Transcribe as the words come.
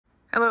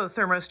Hello,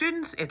 Thermo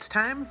students. It's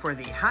time for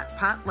the Hot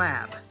Pot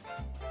Lab.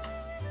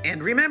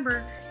 And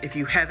remember, if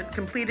you haven't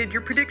completed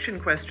your prediction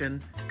question,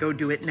 go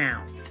do it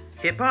now.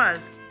 Hit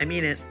pause. I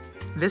mean it.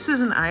 This is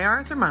an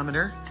IR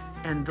thermometer,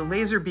 and the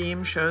laser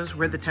beam shows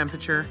where the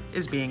temperature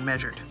is being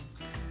measured.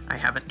 I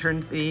haven't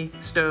turned the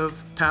stove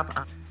top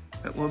on,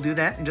 but we'll do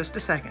that in just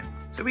a second.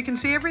 So we can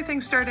see everything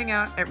starting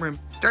out at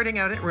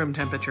room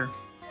temperature.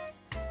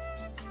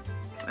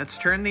 Let's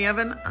turn the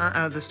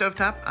the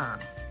stovetop on.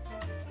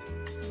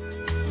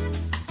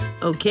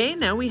 Okay,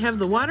 now we have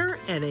the water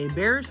at a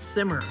bare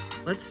simmer.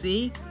 Let's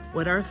see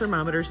what our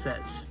thermometer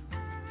says.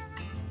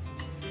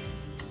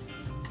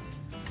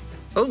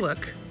 Oh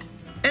look,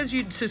 as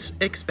you'd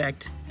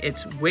expect,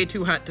 it's way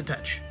too hot to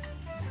touch.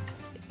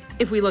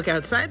 If we look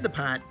outside the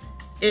pot,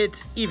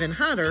 it's even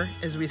hotter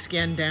as we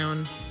scan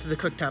down to the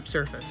cooktop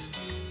surface.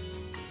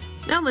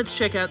 Now let's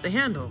check out the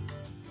handle.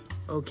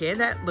 Okay,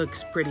 that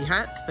looks pretty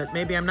hot, but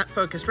maybe I'm not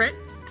focused right.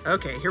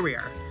 Okay, here we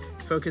are.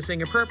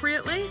 Focusing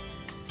appropriately.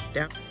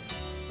 Down.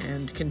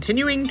 And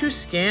continuing to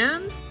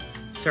scan.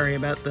 Sorry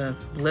about the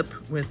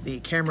blip with the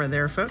camera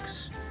there,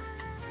 folks.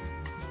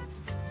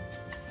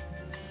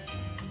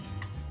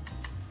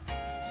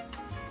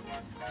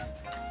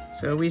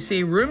 So we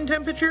see room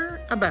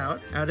temperature about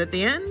out at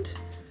the end,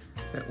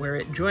 but where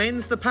it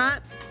joins the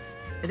pot,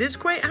 it is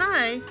quite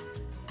high.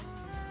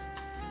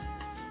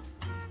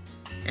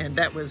 And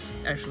that was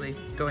actually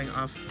going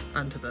off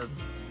onto the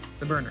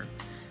burner.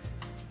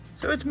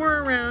 So it's more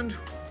around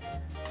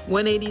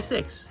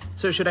 186.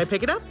 So should I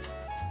pick it up?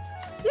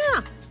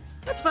 Yeah,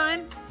 that's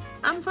fine.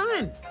 I'm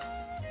fine.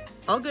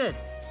 All good.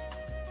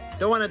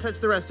 Don't want to touch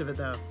the rest of it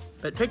though.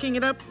 But picking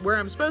it up where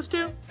I'm supposed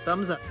to,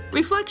 thumbs up.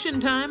 Reflection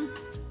time.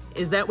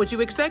 Is that what you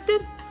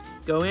expected?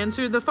 Go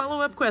answer the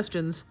follow-up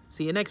questions.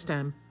 See you next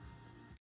time.